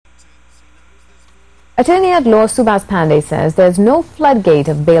Attorney-at-Law Subhas Pandey says there's no floodgate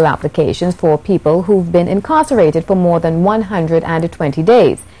of bail applications for people who've been incarcerated for more than 120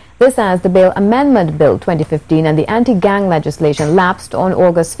 days. This as the Bail Amendment Bill 2015 and the anti-gang legislation lapsed on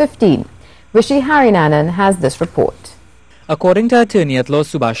August 15. Rishi Harinanan has this report. According to Attorney-at-Law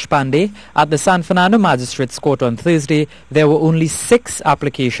Subhas Pandey, at the San Fernando Magistrates Court on Thursday, there were only 6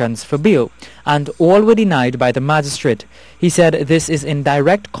 applications for bail, and all were denied by the magistrate. He said this is in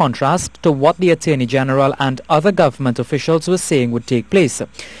direct contrast to what the Attorney General and other government officials were saying would take place.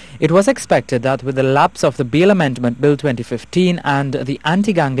 It was expected that with the lapse of the Bail Amendment Bill 2015 and the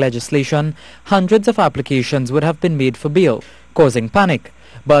anti-gang legislation, hundreds of applications would have been made for bail, causing panic.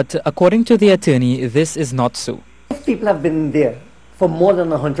 But according to the attorney, this is not so. If people have been there for more than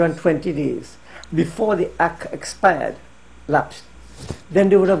 120 days before the act expired, lapsed, then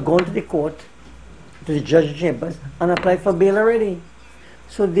they would have gone to the court, to the judge chambers, and applied for bail already.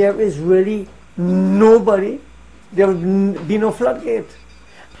 So there is really nobody, there will be no floodgate.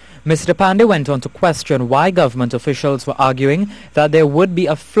 Mr. Pandey went on to question why government officials were arguing that there would be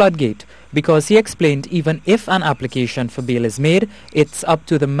a floodgate, because he explained even if an application for bail is made, it's up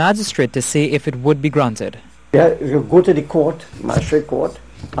to the magistrate to say if it would be granted. Yeah, you go to the court, magistrate court,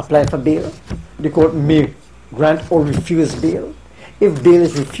 apply for bail. The court may grant or refuse bail. If bail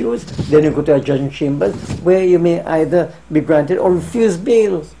is refused, then you go to a judging chambers where you may either be granted or refuse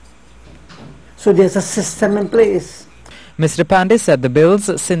bail. So there's a system in place. Mr. Pandey said the bills,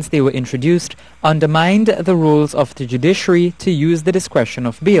 since they were introduced, undermined the rules of the judiciary to use the discretion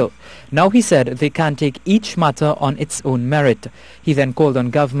of bail. Now he said they can take each matter on its own merit. He then called on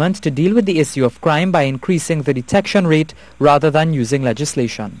government to deal with the issue of crime by increasing the detection rate rather than using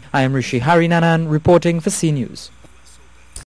legislation. I am Rishi Harinanan reporting for C News.